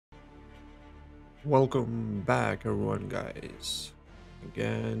Welcome back everyone guys,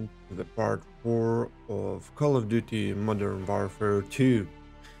 again to the part 4 of Call of Duty Modern Warfare 2,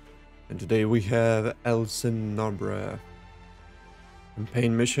 and today we have El Nombre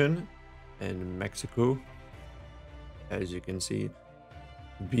campaign mission in Mexico. As you can see,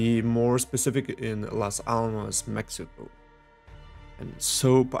 be more specific, in Las Almas, Mexico. And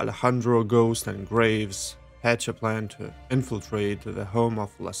Soap, Alejandro, Ghost and Graves hatch a plan to infiltrate the home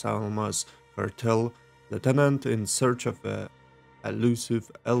of Las Almas cartel lieutenant in search of a elusive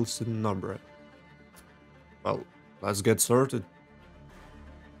El Nombre. Well, let's get started.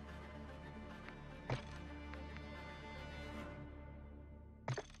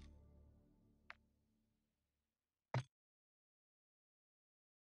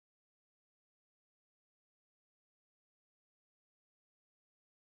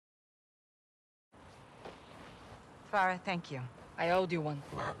 Farah, thank you. I owed you one.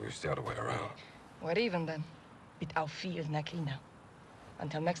 Well, it's the other way around. We're even then. Bit auf viel, Nakina.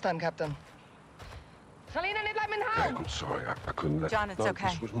 Until next time, Captain. Selena, nicht bleiben in Okay, I'm sorry. I couldn't let... John, it's no, okay.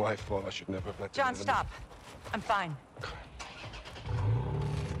 This was my fault. I should never have let... John, stop. I'm fine.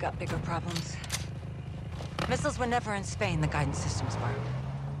 We've got bigger problems. Missiles were never in Spain. The guidance systems were.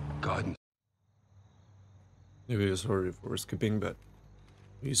 Guidance. Maybe sorry for skipping, but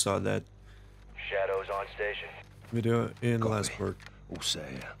we saw that Shadows on station. video in Copy. last part. All set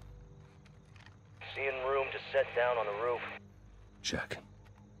here. Seeing room to set down on the roof. Check.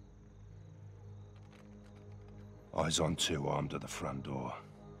 Eyes on two, armed at the front door.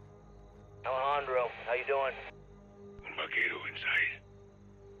 Alejandro, how you doing? Un vaquero inside,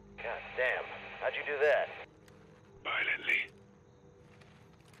 God damn. How'd you do that? violently.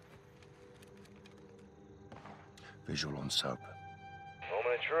 Visual on Soap.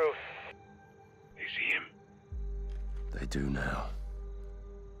 Moment of truth. They see him. They do now.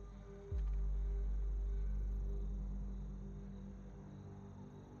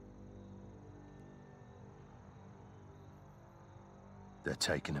 They're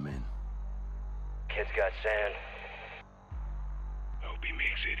taking him in. Kid's got sand. Hope he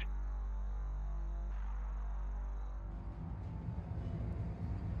makes it.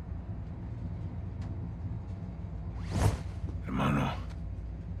 Hermano,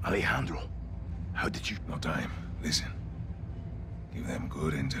 Alejandro, how did you... No time. Listen. Give them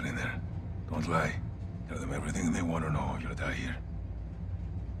good intel in there. Don't lie. Tell them everything they want to know. You'll die here.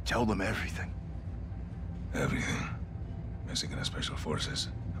 Tell them everything. Everything. Mexican Special Forces,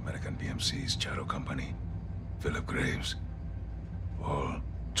 American PMC's Shadow Company, Philip Graves. All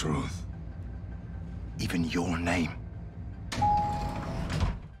truth. Even your name.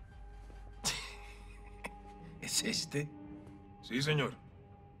 ¿Es este? Sí, señor.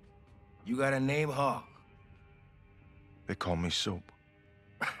 You got a name, Hawk? They call me Soap.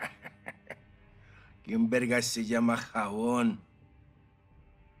 ¿Quién verga se llama Jabón?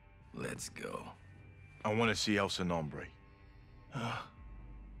 Let's go. I want to see El Nombre.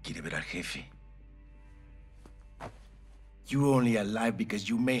 ¿Quiere ver al jefe? You're only alive because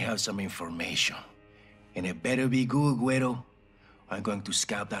you may have some information. And it better be good, güero. I'm going to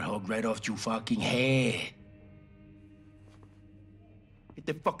scalp that hog right off your fucking head. Get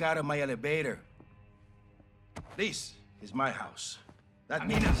the fuck out of my elevator. This is my house. That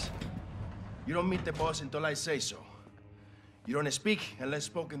means you don't meet the boss until I say so. You don't speak unless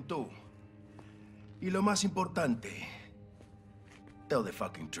spoken to. Y lo más importante, tell the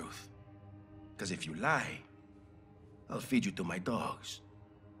fucking truth. Because if you lie, I'll feed you to my dogs.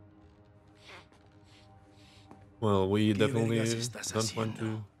 Well, we ¿Qué definitely vergas estás don't want to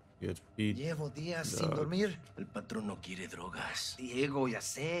haciendo? get feed. Llevo días sin Dogs. dormir. El patrón no quiere drogas. Diego, ya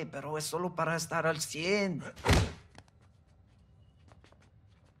sé, pero es solo para estar al 100.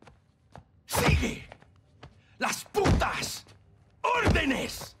 ¡Sigue! ¡Las putas!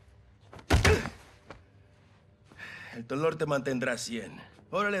 ¡Órdenes! El dolor te mantendrá 100.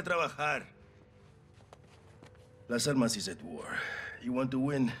 Órale a trabajar. Las Almas is at war. You want to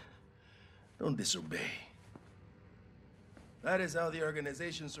win? Don't disobey. That is how the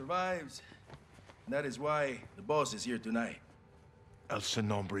organization survives. That is why the boss is here tonight. El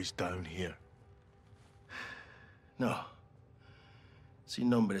Nombre's down here. No. Sin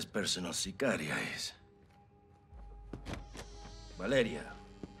nombre es personal sicaria es. Valeria,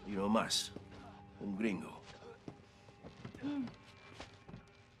 y no más. Un gringo.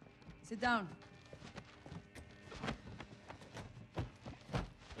 Sit down.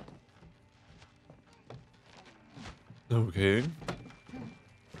 Okay.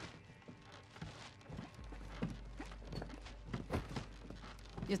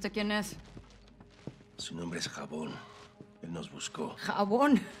 ¿Y este quién es? Su nombre es Jabón. Él nos buscó.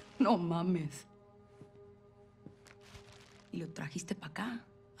 ¿Jabón? No mames. Y lo trajiste para acá,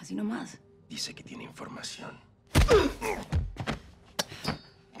 así nomás. Dice que tiene información.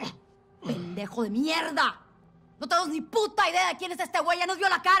 ¡Pendejo de mierda! No tenemos ni puta idea de quién es este güey, ya nos vio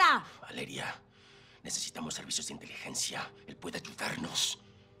la cara. Valeria, necesitamos servicios de inteligencia. Él puede ayudarnos.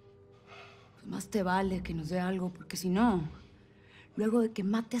 Pues más te vale que nos dé algo, porque si no, luego de que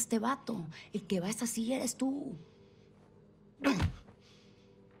mate a este vato, el que va a esa silla eres tú.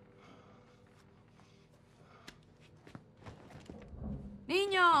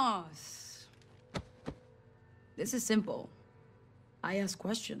 Niños! This is simple. I ask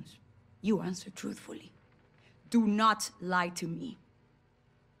questions. You answer truthfully. Do not lie to me.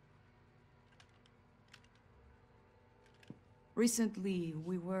 Recently,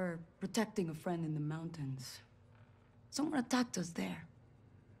 we were protecting a friend in the mountains. Someone attacked us there.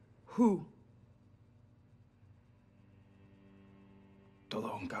 Who?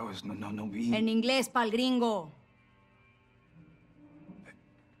 Todo un caos, no vi. En inglés, pa'l gringo.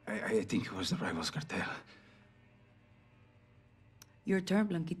 I think it was the rivals cartel. Your turn,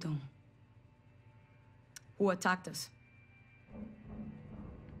 Blanquito. Who attacked us?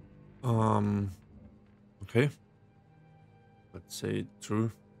 Okay. Let's say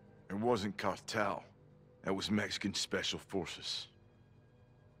true. It wasn't cartel. That was Mexican special forces.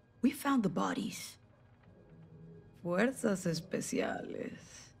 We found the bodies. Fuerzas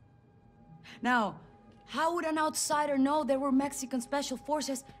Especiales. Now, how would an outsider know there were Mexican special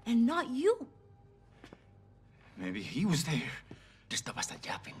forces and not you? Maybe he was there. Tú estabas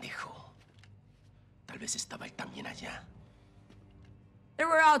allá, pendejo. Tal vez estaba él también allá. There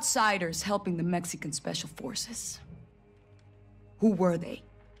were outsiders helping the Mexican special forces. Who were they?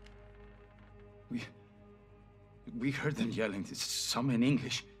 We heard them yelling, some in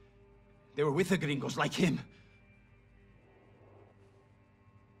English. They were with the gringos, like him.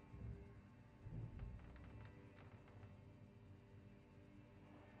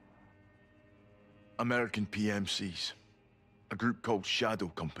 American PMCs. A group called Shadow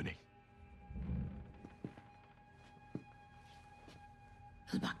Company.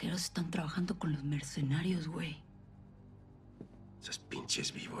 Los vaqueros están trabajando con los mercenarios, güey. Esas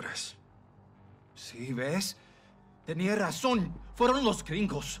pinches víboras. Sí, ¿ves? Tenía razón. Fueron los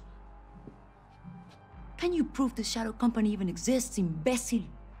gringos. Can you prove the Shadow Company even exists, imbécil?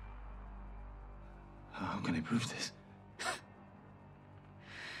 How can I prove this?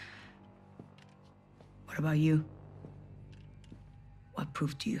 What about you? What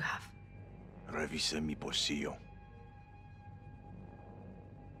proof do you have? Revisé mi bolsillo.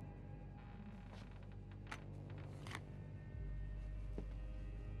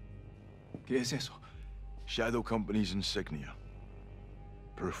 ¿Qué es eso? Shadow Company's insignia.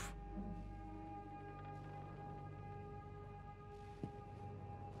 Proof.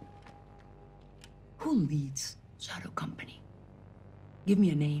 Who leads Shadow Company? Give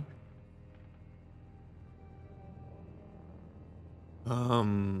me a name. I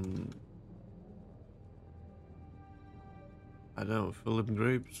don't know, Philip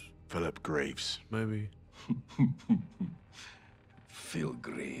Graves? Philip Graves. Maybe. Phil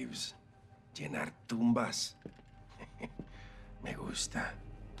Graves. Llenar tumbas. Me gusta.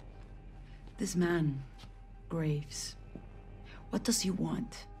 This man, Graves, what does he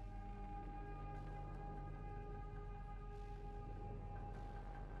want?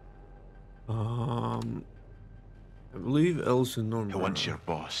 I believe NOMBRE. He wants your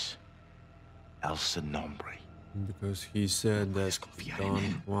boss. Nombre. Because he said that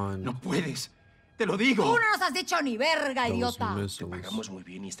don't want No puedes. Te lo digo. Tú no nos has dicho ni verga, those idiota. Te missiles. pagamos muy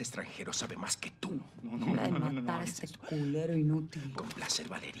bien y este extranjero sabe más que tú. Hora de matar a este culero inútil. Con placer,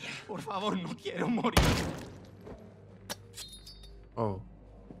 Valeria. Por favor, no quiero morir. Oh.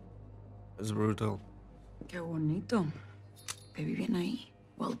 That's brutal. Qué bonito. Te vi bien ahí.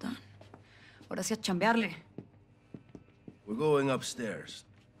 Well done. Ahora sí a chambearle. We're going upstairs.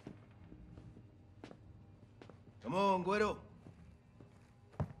 Come on, güero.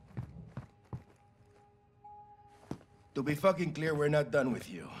 To be fucking clear, we're not done with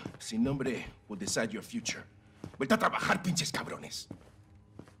you. Sin Nombre will decide your future. Vuelta a trabajar, pinches cabrones.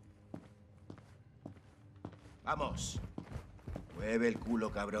 Vamos. Mueve el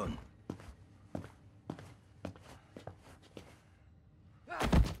culo, cabrón.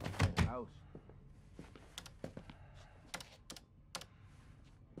 House.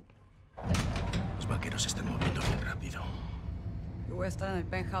 Los vaqueros se están moviendo bien rápido. Yo voy a estar en el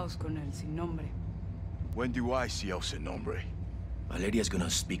penthouse con él, sin nombre. When do I see Nombre? Valeria's gonna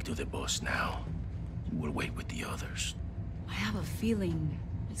speak to the boss now. We'll wait with the others. I have a feeling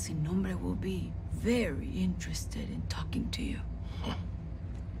El Sin Nombre will be very interested in talking to you.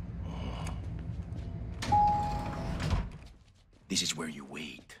 This is where you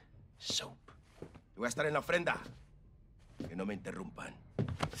wait. Soap. Voy a estar en la ofrenda. Que no me interrumpan.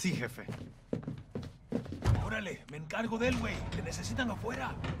 Sí, jefe. Órale, me encargo de él, güey. Te necesitan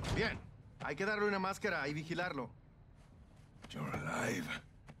afuera. Bien. Hay que darle una máscara y vigilarlo. You're alive.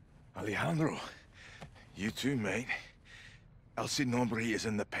 Alejandro. You too, mate. El Nombre is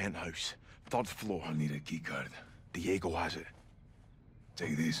in the penthouse. 3rd floor. I'll need a keycard. Diego has it.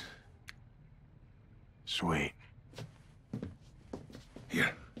 Take this. Sweet.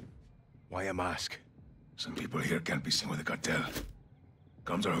 Here. Why a mask? Some people here can't be seen with the cartel.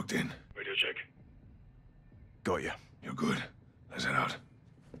 Comms are hooked in. Radio check. Got you. You're good. Let's head out.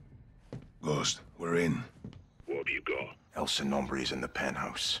 Ghost, we're in. What have you got? El Nombre is in the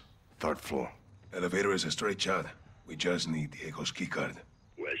penthouse. 3rd floor. Elevator is a straight shot. We just need Diego's keycard.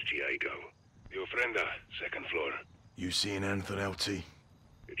 Where's Diego? The ofrenda, 2nd floor. You seeing anything, LT?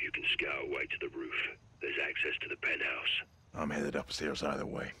 If you can scout away to the roof, there's access to the penthouse. I'm headed upstairs either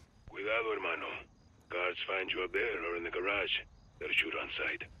way. Cuidado, hermano. Guards find you up there or in the garage. They'll shoot on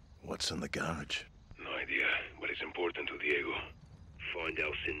sight. What's in the garage? No idea, but it's important to Diego. Find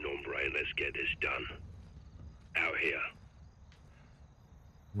El Nombre and let's get this done. Out here.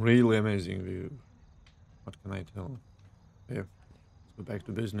 Really amazing view. What can I tell? Here, let's go back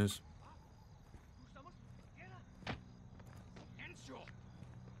to business.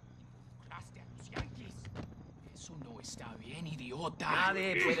 Eso no está bien, idiota.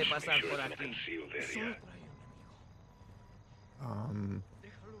 Nadie puede pasar por aquí.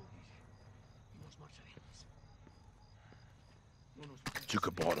 Took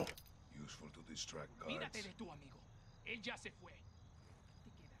a bottle. Useful to distract guards. Mírate de tu amigo. Él ya se fue.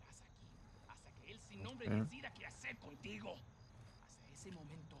 Te quedarás aquí hasta que él sin nombre decida qué hacer contigo. Hasta ese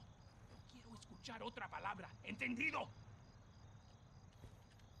momento, no quiero escuchar otra palabra. ¿Entendido?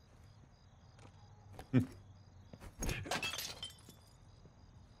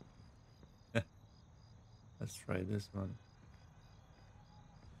 Let's try this one.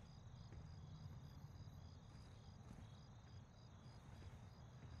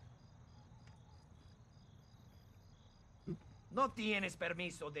 No tienes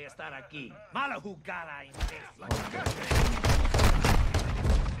permiso de estar aquí. Mala jugada, imbécil.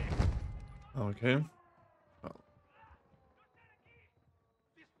 Okay. Well.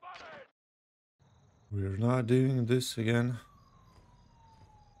 We're not doing this again.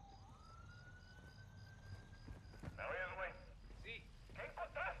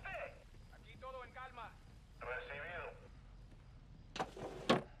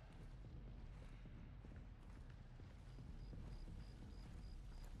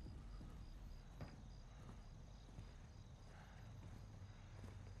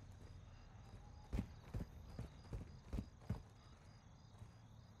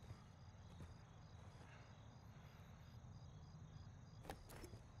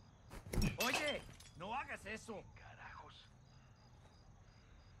 Oye, no hagas eso. Carajos.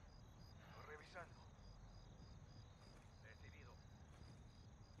 Estoy revisando. Recibido.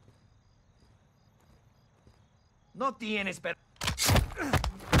 No tienes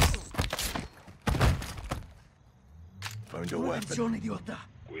Found your weapon. Atención, idiota.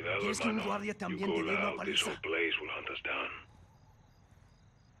 Cuidado, ¿Quieres que un hermano. guardia You también go te dé una loud, this paliza? whole place will hunt us down.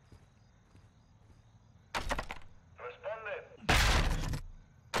 Responde.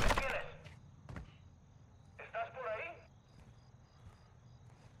 ¿Qué tienes? ¿Estás por ahí?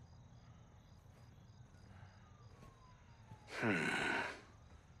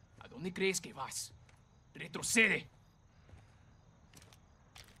 ¿A dónde crees que vas? Retrocede.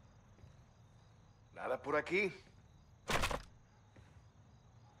 Nada por aquí.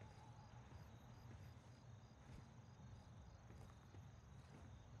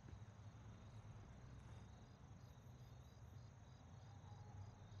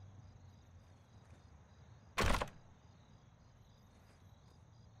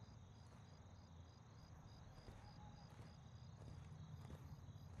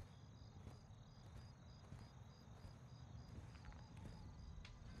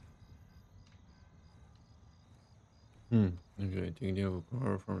 Okay, taking the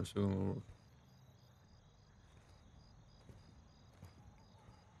power from a single.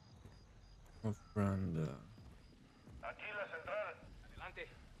 Ofrenda. Aquí la central. Adelante.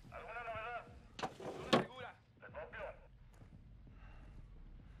 ¿Alguna novedad? Zona segura. Te copio.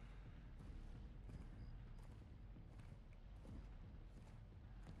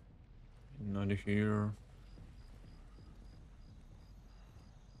 Not here.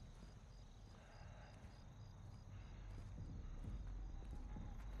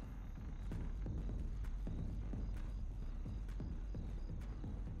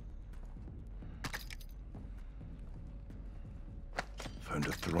 Found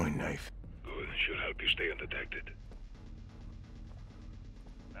a throwing knife. Good. Should help you stay undetected.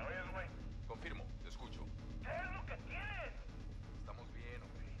 Confirmo, te escucho. ¿Qué es lo que tienes? Estamos bien,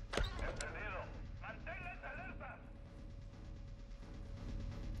 hombre. Entendido. Manténganse alerta.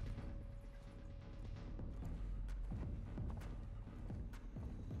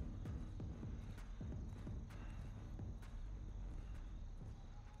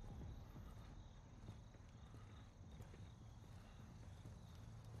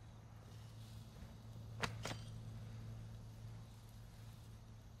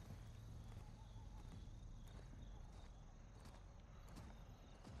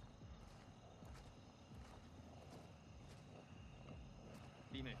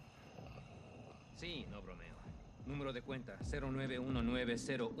 Dime. Sí, no bromeo. Número de cuenta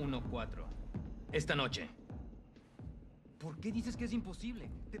 0919014. Esta noche. ¿Por qué dices que es imposible?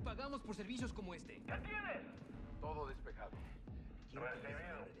 Te pagamos por servicios como este. ¿Qué tienes? Todo despejado. Quiero que des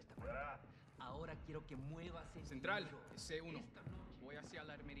el nombre de esta cuenta. Ahora quiero que muevas el Central, dinero. C1. Voy hacia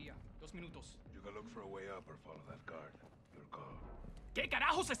la armería. 2 minutos. You can look for a way up or follow that guard. Your call. ¿Qué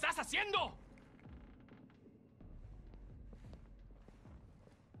carajos estás haciendo?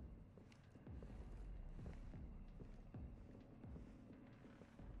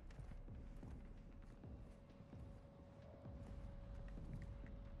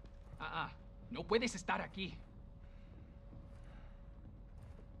 No puedes estar aquí.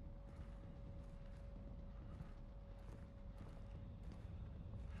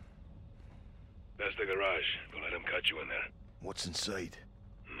 That's the garage. Don't let him cut you in there. What's inside?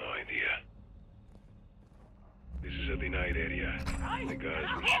 No idea. This is a denied area. The guys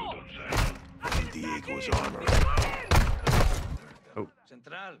will shoot on sight. Find Diego's armory.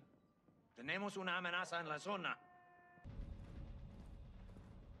 Central, tenemos una amenaza en la zona.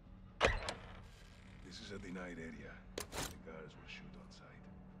 This is a denied area. The guards will shoot on sight.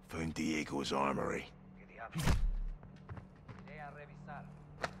 Found Diego's armory. ¿Qué diablos? Iré a revisar.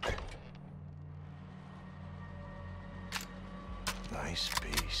 Nice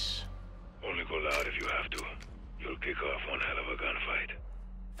piece. Only go loud if you have to. You'll kick off one hell of a gunfight.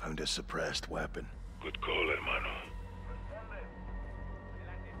 Found a suppressed weapon. Good call, hermano.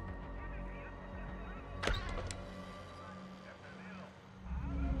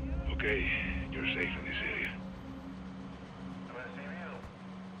 Okay, you're safe in this area.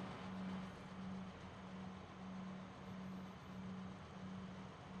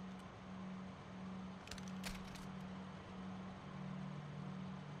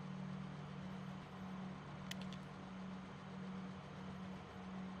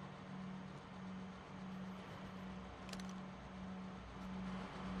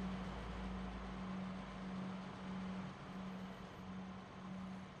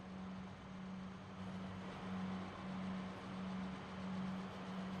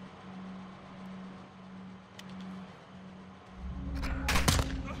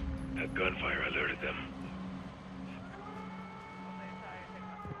 That gunfire alerted them.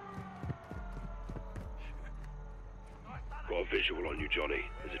 Got a visual on you, Johnny.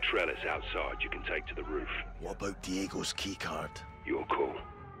 There's a trellis outside you can take to the roof. What about Diego's keycard? Your call.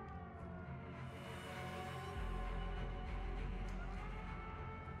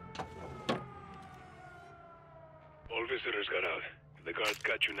 All visitors got out. If the guards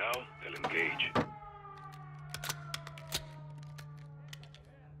got you now, they'll engage.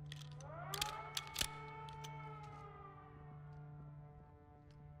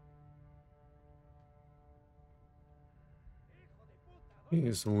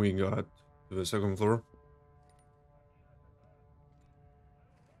 Okay, so we got to the second floor.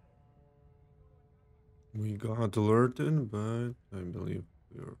 We got alerted, but I believe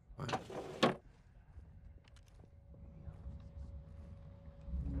we were fine.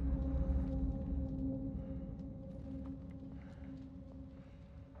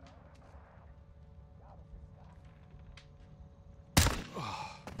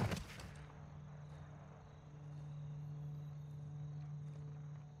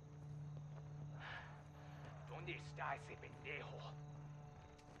 ¿Dónde está ese pendejo?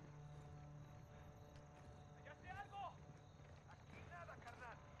 ¿Hallaste algo? Aquí nada,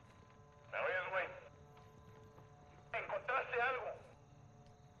 carnal. ¿Me oyes, güey? ¿Encontraste algo?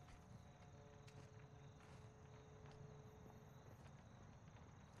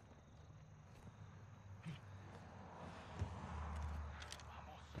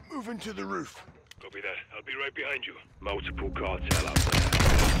 Moving to the roof. Copy that. I'll be right behind you. Multiple cartel up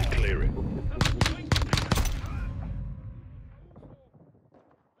there. Clear it.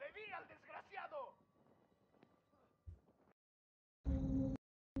 ¡Le vi al desgraciado!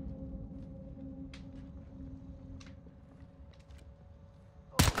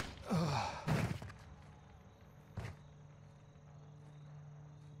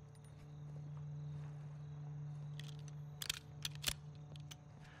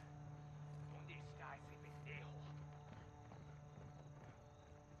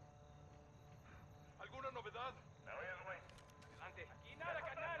 novedad? ¿Me oyes, güey? Adelante. Aquí nada,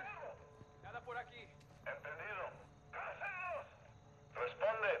 carnal. Nada por aquí. Entendido. ¡Cásenlos!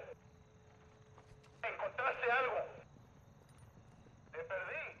 Responde. ¿Encontraste algo? Te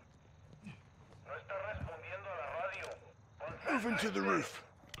perdí. No estás respondiendo a la radio. Moving to the roof.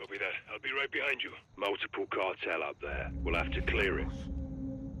 Copy that. I'll be right behind you. Multiple cartel up there. We'll have to clear it.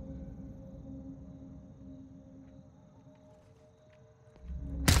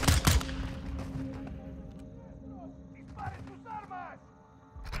 ¡Disparen sus armas!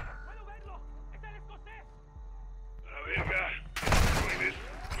 ¡Puedo verlo! ¡Es el escocés! Venga. Doing this.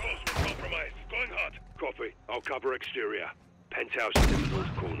 Close, we're compromised. Going hot. Copy. I'll cover exterior. Penthouse is in the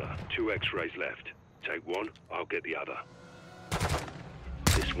north corner. 2 X-rays left. Take one, I'll get the other.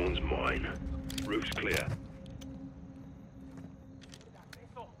 This one's mine. Roof's clear.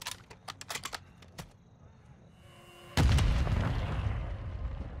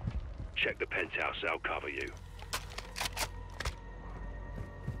 Check the penthouse, I'll cover you.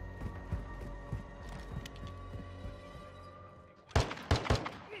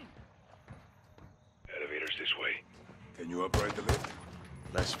 Elevators this way. Can you operate the lift?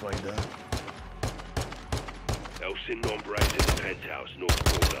 Let's find out. NOMBRE in the penthouse, north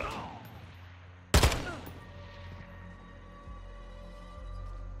corner.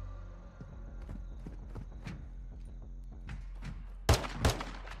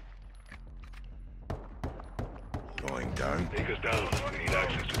 Going down. Take us down. We need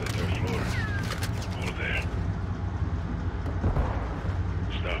access to the 3rd floor. Hold there.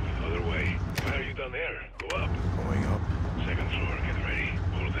 Stop. Other way. Why are you down there? Go up. Going up. 2nd floor. Get ready.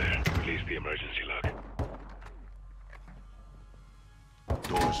 Hold there. Release the emergency lock.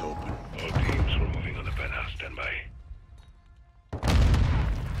 Doors open. All teams, we're moving on the penthouse. Stand by.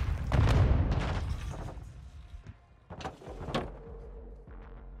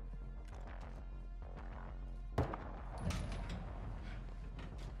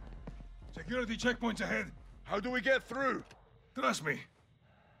 Security checkpoints ahead. How do we get through? Trust me.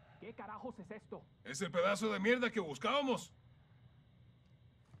 ¿Qué carajos es esto? Es el pedazo de mierda que buscábamos.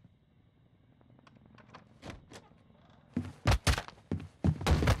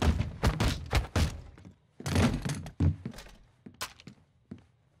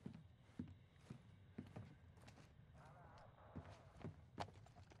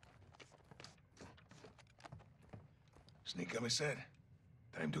 Sneak said.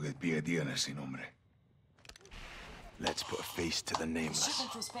 Time to get PID on ese nombre. Let's put a face to the nameless.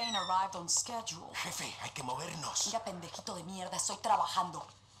 Shipment to Spain arrived on schedule. Jefe, hay que movernos. Mira, pendejito de mierda, estoy trabajando.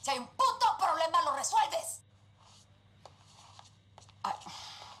 Si hay un puto problema, lo resuelves.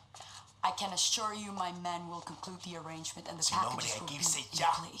 I can assure you my men will conclude the arrangement and the packages will be in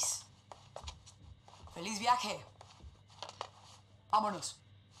place. Feliz viaje. Vámonos.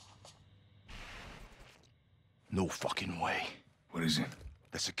 No fucking way. What is it?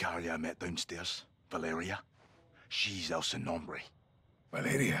 The Sicaria I met downstairs, Valeria. She's NOMBRE.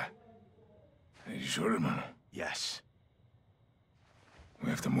 Valeria. Are you sure, hermano? Yes. We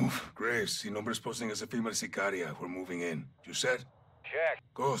have to move. Graves, Nombre's posting as a female Sicaria. We're moving in. You said? Check.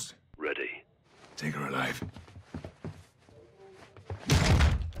 Ghost. Ready. Take her alive.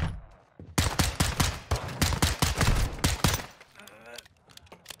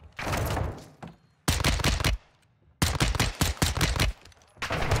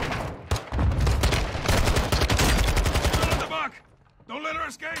 Don't let her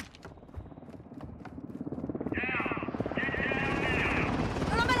escape!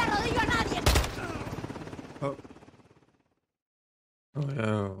 ¡No me la rodillo a nadie! Oh. Oh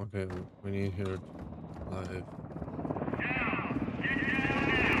yeah, okay, we need her live.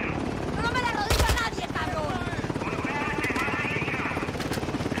 ¡No me la rodillo a nadie, cabrón!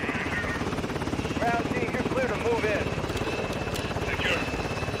 Ground team, you're clear to move in.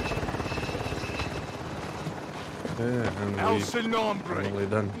 NOMBRE. Only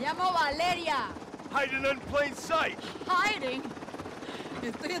done. Me llamo Valeria. Hiding in plain sight. Hiding.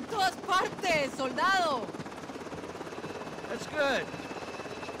 Estoy en todas partes, soldado. That's good.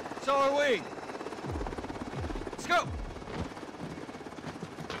 So are we. Let's go.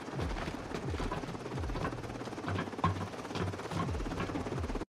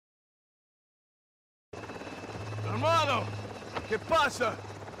 Hermano, ¿qué pasa?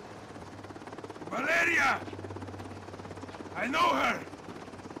 Valeria! I know her!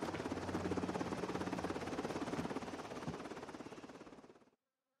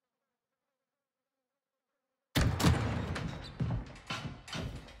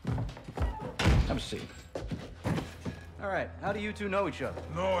 Have a seat. All right, how do you two know each other?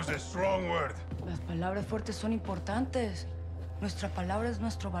 No is a strong word. Las palabras fuertes son importantes. Nuestra palabra es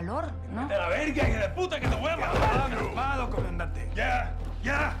nuestro valor, ¿no? ¡De la verga, hija de puta, que te voy a matar! ¡Calmado, comandante! ¡Ya!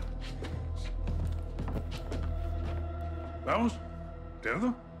 ¡Ya! ¿Vamos?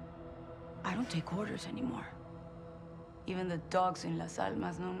 ¿Cerdo? I don't take orders anymore. Even the dogs in Las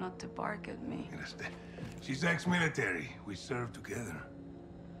Almas know not to bark at me. She's ex-military. We served together.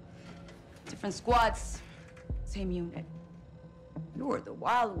 Different squads, same unit. You were the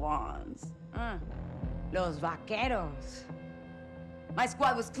wild ones. Los vaqueros. My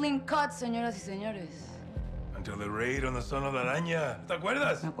squad was clean cut, señoras y señores. Until the raid on the Son of la Araña. ¿Te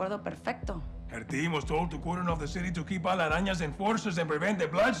acuerdas? Me acuerdo perfecto. Her team was told to cordon off the city to keep all Araña's enforcers and prevent the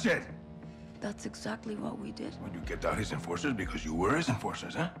bloodshed. That's exactly what we did. Well, you kept out his enforcers because you were his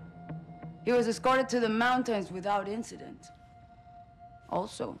enforcers, huh? He was escorted to the mountains without incident.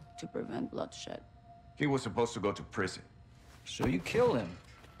 Also, to prevent bloodshed. He was supposed to go to prison. So you killed him.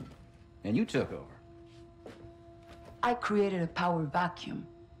 And you took over. I created a power vacuum,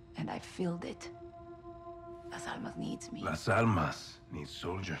 and I filled it. Las Almas needs me. Las Almas needs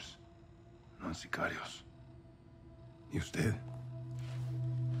soldiers, not sicarios. Y usted?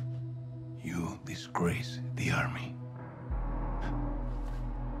 You disgrace the army.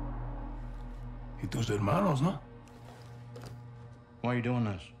 Y tus hermanos, no? Why are you doing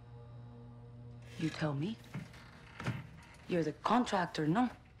this? You tell me. You're the contractor,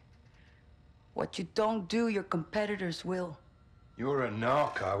 no? What you don't do, your competitors will. You're a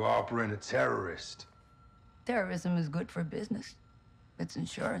narco harboring a terrorist. Terrorism is good for business. It's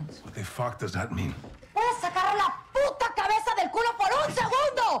insurance. What the fuck does that mean? ¡Puedes sacar la puta cabeza del culo por un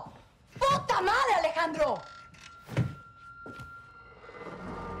segundo! ¡Puta madre, Alejandro!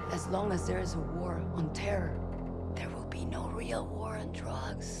 As long as there is a war on terror, there will be no real war on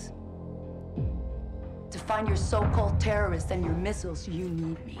drugs. To find your so-called terrorists and your missiles, you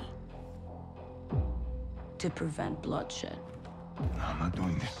need me. To prevent bloodshed. No, I'm not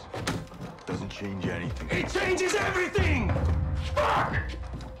doing this. Doesn't change anything. It changes everything! Fuck!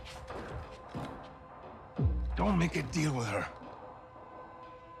 Don't make a deal with her.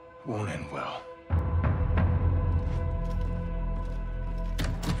 Won't end well.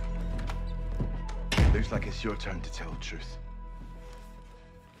 Looks like it's your turn to tell the truth.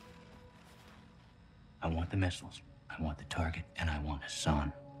 I want the missiles, I want the target, and I want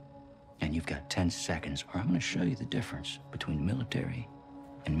Hassan. And you've got 10 seconds, or I'm gonna show you the difference between the military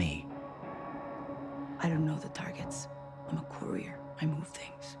and me. I don't know the targets. I'm a courier. I move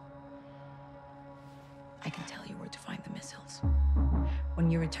things. I can tell you where to find the missiles. When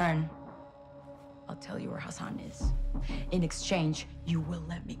you return, I'll tell you where Hassan is. In exchange, you will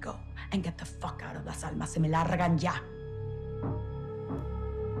let me go and get the fuck out of Las Almas. Se me largan ya.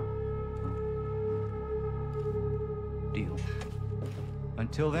 Deal.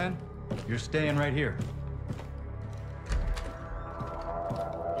 Until then, you're staying right here.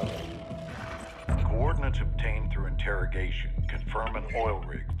 Coordinates obtained through interrogation confirm an oil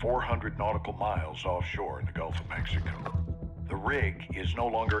rig 400 nautical miles offshore in the Gulf of Mexico. The rig is no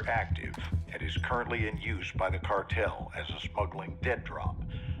longer active and is currently in use by the cartel as a smuggling dead drop.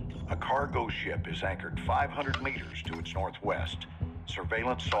 A cargo ship is anchored 500 meters to its northwest.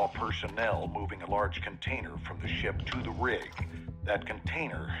 Surveillance saw personnel moving a large container from the ship to the rig. That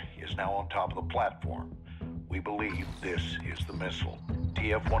container is now on top of the platform. We believe this is the missile.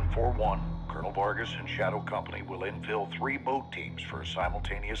 TF-141, Colonel Vargas and Shadow Company will infill 3 boat teams for a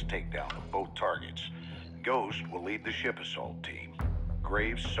simultaneous takedown of both targets. Ghost will lead the ship assault team.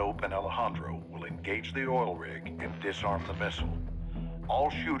 Graves, Soap, and Alejandro will engage the oil rig and disarm the missile. All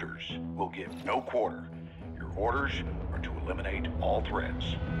shooters will give no quarter. Your orders are to eliminate all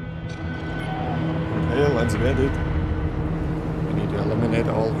threats. Okay, let's get it. We need to eliminate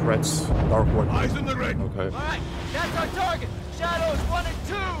all threats. Dark one. Eyes in the rig. Okay. All right, that's our target. Shadows 1 and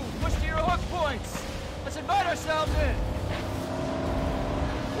 2. Push to your hook points. Let's invite ourselves in.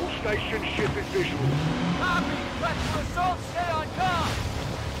 All station ship is visual. Copy. Prep for assault. Stay on comm.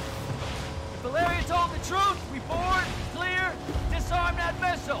 If Valeria told the truth, we board, clear, disarm that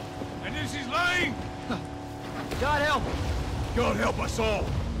missile. And this is lying? God help. God help us all.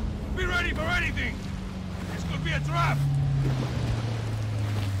 Be ready for anything. This could be a trap.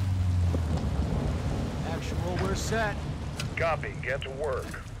 Actual, we're set. Copy. Get to work.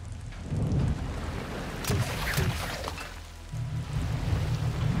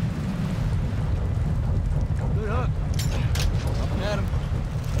 Good hook. Up at him.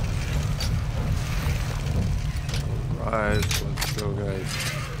 Alright, let's go, guys.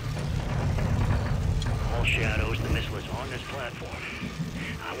 All Shadows, the missile is on this platform.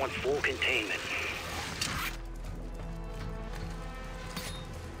 I want full containment.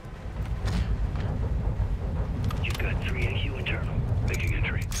 You've got 3 AQ internal.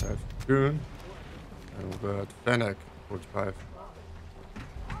 Raccoon. And we've got Fennec, 45.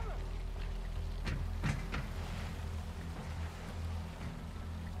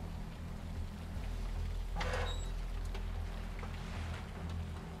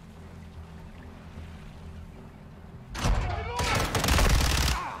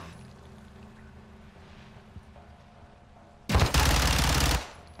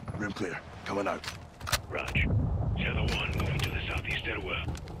 Room clear. Coming out. Raj. Shadow 1 moving to the southeast stairwell.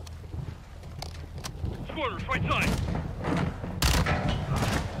 Squatters, right side.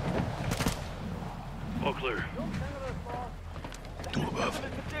 All clear. Two above.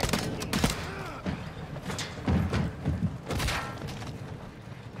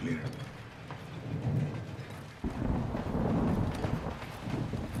 Clear.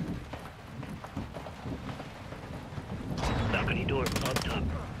 Balcony door up top.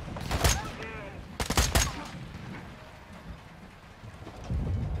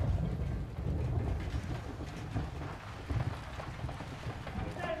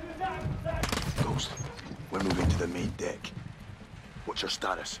 Ghost, we're moving to the main deck. What's your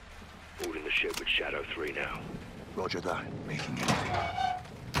status? Holding the ship with Shadow 3 now. Roger that. Making anything.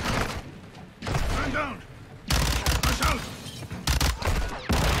 Man down! Rush out!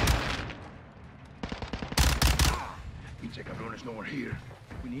 Pinche cabrón is nowhere here.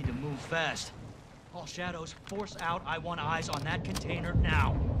 We need to move fast. All shadows, force out. I want eyes on that container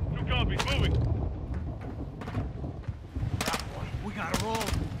now. Two copies, moving. We gotta roll.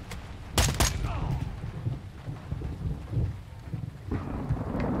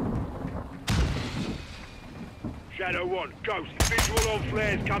 Shadow 1, Ghost, visual on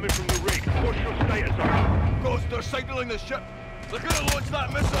flares coming from the rig. What's your status on it? Ghost, they're signaling the ship. They're gonna launch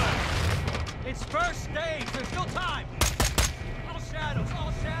that missile. It's first stage. There's still time. All shadows,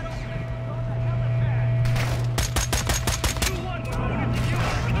 all shadows.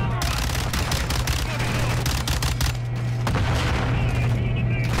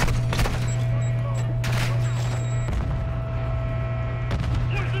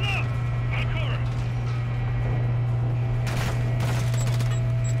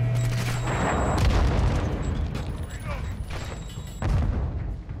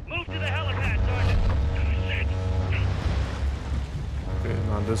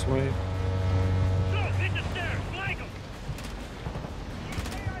 This way.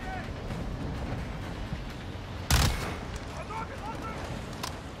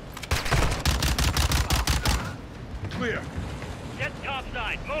 Clear. Get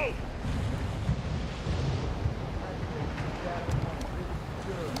topside. Move.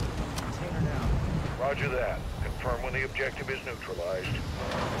 Roger that. Confirm when the objective is neutralized.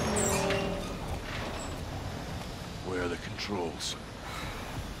 Where are the controls?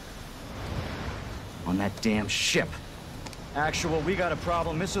 On that damn ship. Actual, we got a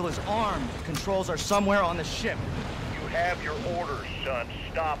problem. Missile is armed. Controls are somewhere on the ship. You have your orders, son.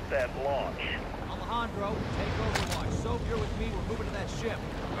 Stop that launch. Alejandro, take overwatch. Soap, you're with me. We're moving to that ship.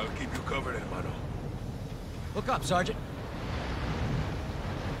 I'll keep you covered, hermano. Look up, Sergeant.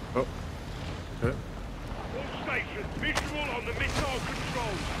 Oh. Okay. All stations, visual on the missile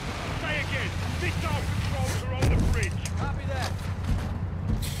controls. Say again, missile controls are on the bridge. Copy that.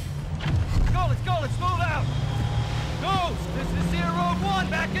 Let's go, let's move out! Ghost, this is Zero Road 1,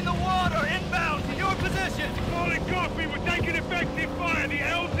 back in the water, inbound, to your position! Calling copy, we're taking effective fire, the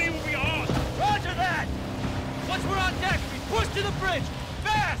LZ will be on! Roger that! Once we're on deck, we push to the bridge,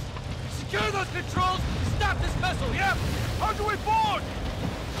 fast! Secure those controls, stop this missile, yep! How do we board?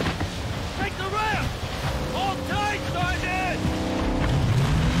 Take the ramp! Hold tight, Sergeant!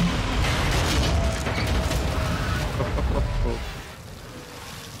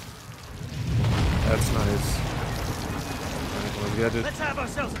 That's nice. Let's get it. Let's have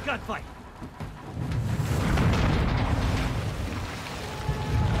ourselves a gunfight.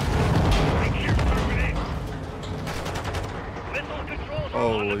 Missile controls are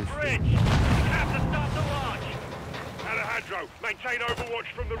Holy on the bridge. We have to stop the launch. Alejandro, maintain overwatch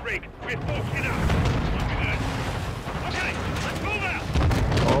from the rig. We're forcing up. Okay, let's move out.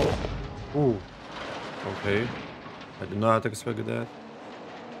 Oh. Ooh. Okay. I did not expect that.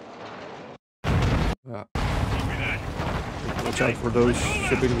 Yeah. Watch out for those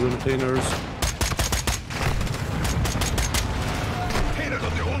shipping containers. Containers are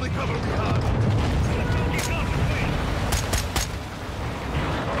the only cover we have.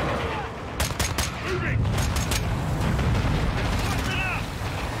 Moving.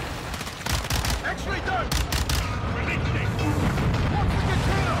 X-ray done. Releasing. What's the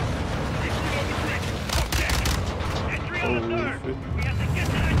container? Visual on the bridge. Top deck. Entry on the third. We have to get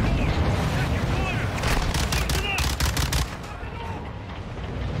to that door. That's your quarter. Loosen up.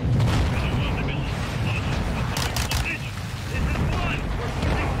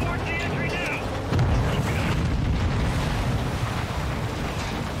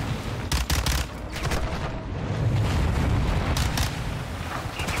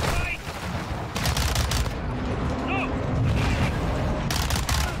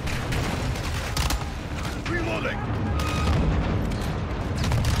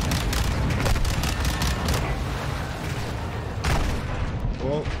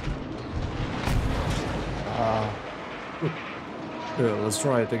 Okay, let's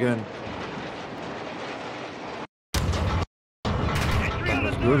try it again. That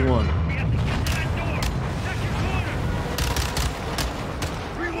was a good one.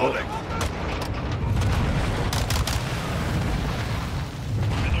 Reloading.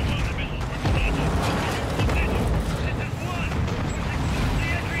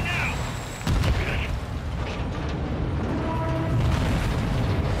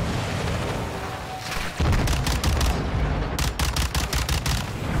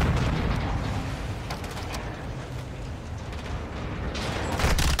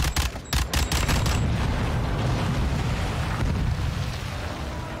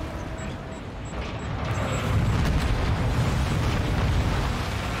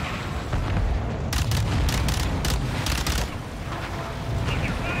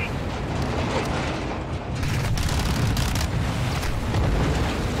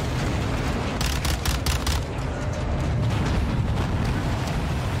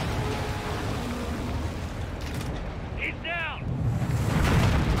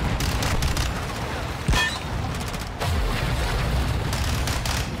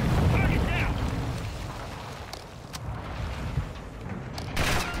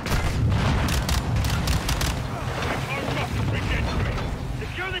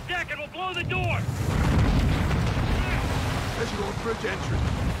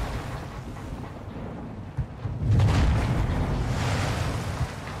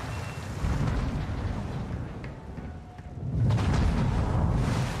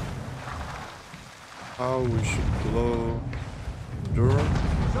 How we should blow the door?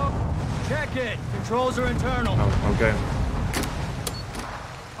 So, check it. Controls are internal. Oh, okay.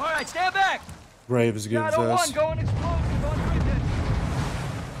 All right, stand back. Graves gives Shadow us. 1 going explosive on bridge edge.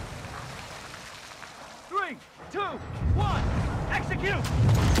 3, 2, 1, execute.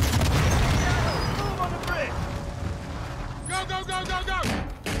 Shadow, move on the bridge. Go, go, go, go, go.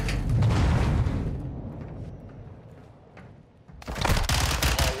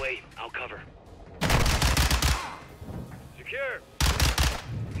 I'll wait. I'll cover. Secure.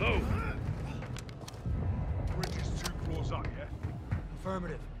 Move. Bridge is 2 floors up, yeah?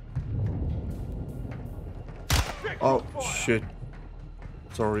 Affirmative. Oh shit!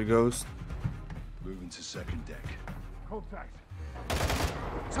 Sorry, Ghost. Moving to second deck. Contact.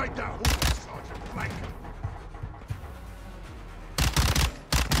 Take that horse, Sergeant. Flank.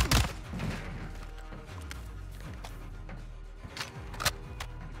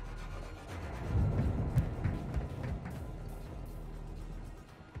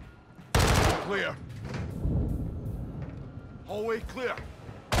 Clear. Hallway clear.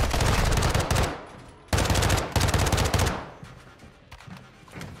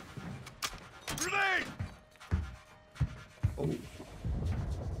 Grenade! Oh.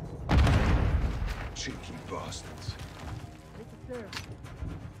 Cheeky bastards.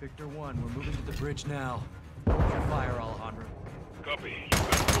 Victor 1, we're moving to the bridge now. Hold your fire, Alejandro. Copy. You've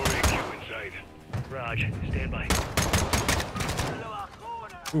got 4 AQ inside. Raj, stand by.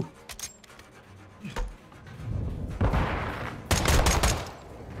 Ooh.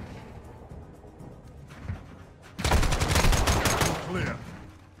 Clear.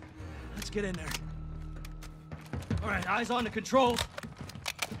 Let's get in there. All right, eyes on the controls.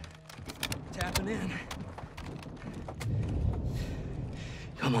 Tapping in.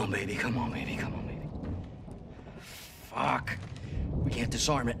 Come on, baby. Come on, baby. Come on, baby. Fuck. We can't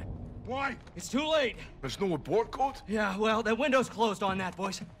disarm it. Why? It's too late. There's no abort code? Yeah, well, that window's closed on that,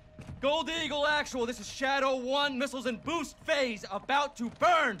 boys. Gold Eagle Actual, this is Shadow 1, missiles in boost phase, about to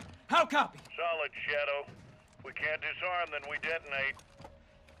burn. How copy? Solid, Shadow. If we can't disarm, then we detonate.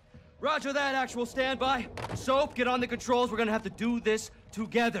 Roger that, Actual, standby. Soap, get on the controls. We're gonna have to do this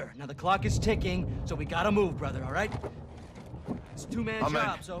together. Now, the clock is ticking, so we gotta move, brother, all right? It's a two-man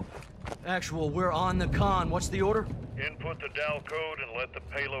job, so... Actual, we're on the con. What's the order? Input the DAL code and let the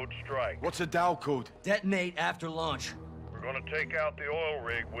payload strike. What's a DAL code? Detonate after launch. We're gonna take out the oil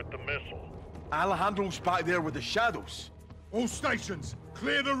rig with the missile. Alejandro's back there with the shadows. All stations,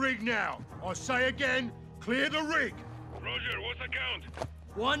 clear the rig now. I say again, clear the rig. Roger, what's the count?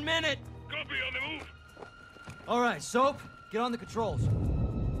 1 minute. Copy, on the move. All right, Soap, get on the controls.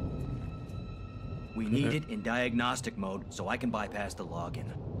 We need it in diagnostic mode so I can bypass the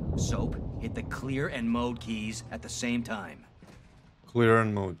login. Soap, hit the clear and mode keys at the same time. Clear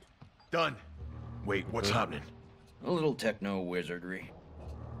and mode. Done. Wait, what's happening? A little techno wizardry.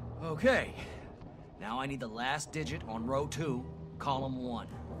 Okay. Now I need the last digit on row 2, column 1.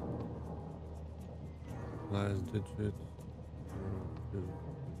 Last digit.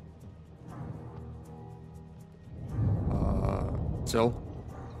 Cell.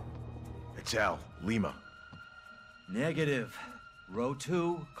 It's Al, Lima. Negative. Row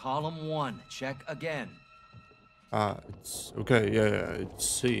 2, column 1. Check again. Ah, it's okay. Yeah, it's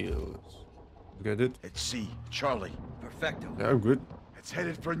sealed. Get it? It's C, Charlie. Perfecto. Yeah, good. It's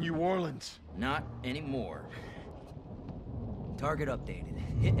headed for New Orleans. Not anymore. Target updated.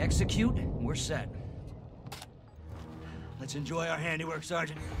 Hit execute, and we're set. Let's enjoy our handiwork,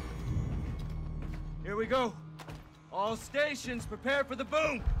 Sergeant. Here we go. All stations, prepare for the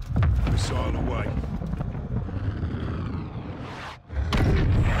boom. It's on the way.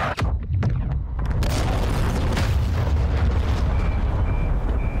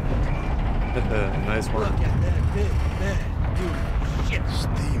 Nice one. Look at that big bad dude. Shit.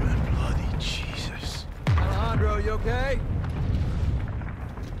 Steaming bloody Jesus. Alejandro, you okay?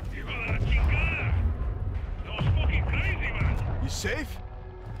 You safe?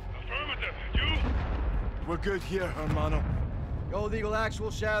 Affirmative. You? We're good here, hermano. Gold Eagle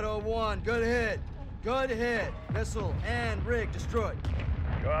Actual Shadow 1. Good hit. Good hit. Missile and rig destroyed.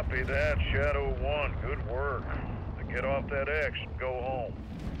 Copy that, Shadow 1. Good work. Now get off that X and go home.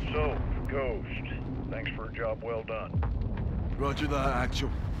 So, Ghost, thanks for a job well done. Roger that,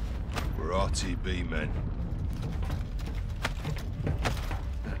 Actual. We're RTB, men.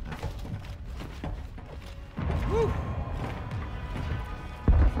 Woo!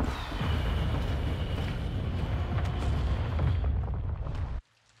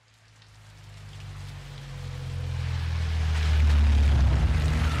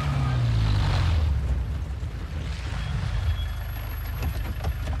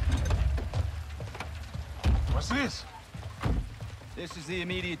 What's this? This is the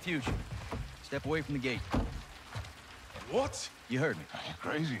immediate future. Step away from the gate. What? You heard me. You're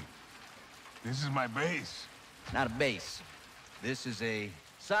crazy. This is my base. Not a base. This is a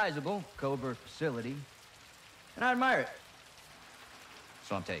sizable covert facility, and I admire it.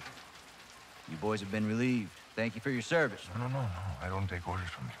 So I'm taking. You boys have been relieved. Thank you for your service. No. I don't take orders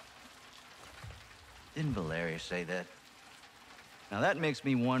from you. Didn't Valeria say that? Now that makes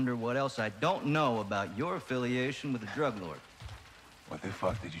me wonder what else I don't know about your affiliation with the drug lord. What the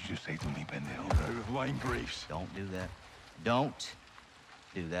fuck did you just say to me, pendejo? Line briefs. Don't do that. Don't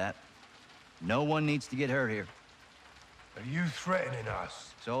do that. No one needs to get hurt here. Are you threatening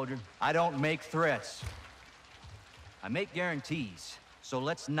us? Soldier, I don't make threats. I make guarantees. So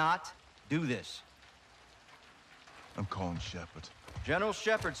let's not do this. I'm calling Shepard. General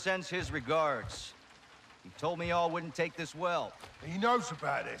Shepard sends his regards. He told me y'all wouldn't take this well. He knows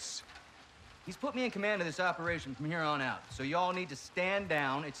about this. He's put me in command of this operation from here on out. So y'all need to stand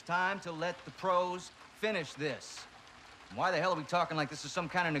down. It's time to let the pros finish this. And why the hell are we talking like this is some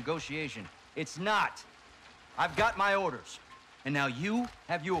kind of negotiation? It's not. I've got my orders. And now you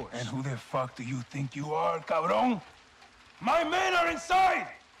have yours. And who the fuck do you think you are, cabron? My men are inside!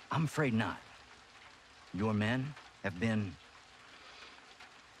 I'm afraid not. Your men have been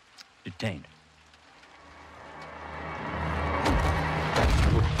detained.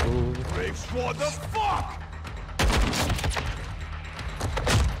 Riggs, what the fuck?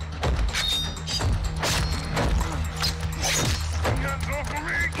 Hands off of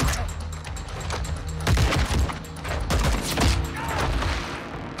me!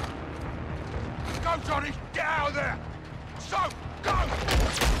 Go, Johnny! Get out of there! So, go!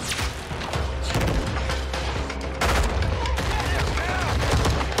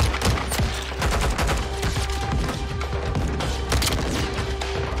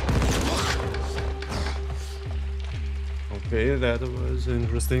 Okay, that was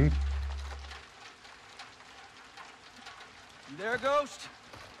interesting. You there, Ghost?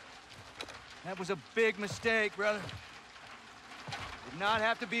 That was a big mistake, brother. Did not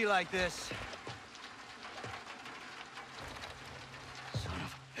have to be like this. Son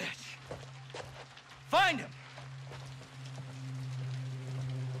of a bitch. Find him!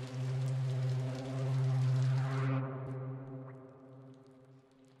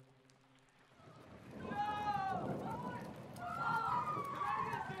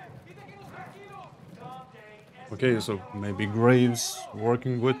 Okay, so maybe Graves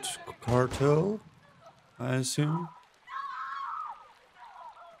working with cartel, I assume.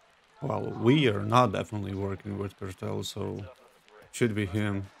 Well, we are not definitely working with cartel, so it should be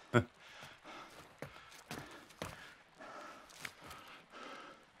him.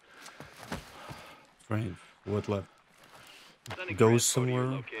 Strange. What left? Goes somewhere.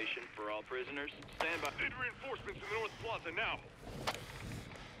 Location for all prisoners. Stand by. Need reinforcements in the North Plaza now.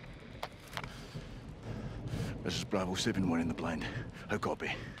 This is Bravo 7-1 in the blind. How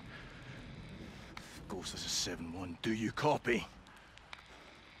copy? Ghost, this is 7-1. Do you copy?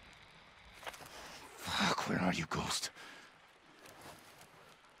 Fuck, where are you, Ghost?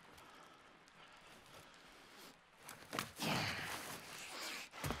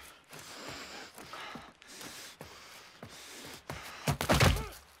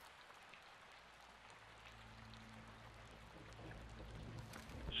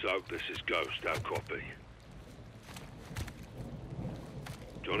 Soap, this is Ghost. Our copy.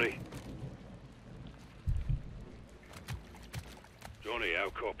 Johnny? Johnny, our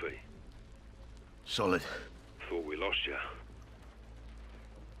copy. Solid. Thought we lost you.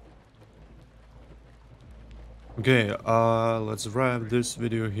 Okay, let's wrap this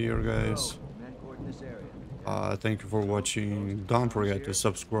video here, guys. Thank you for watching. Don't forget to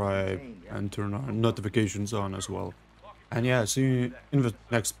subscribe and turn on notifications on as well. And yeah, see you in the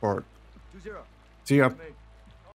next part. See ya.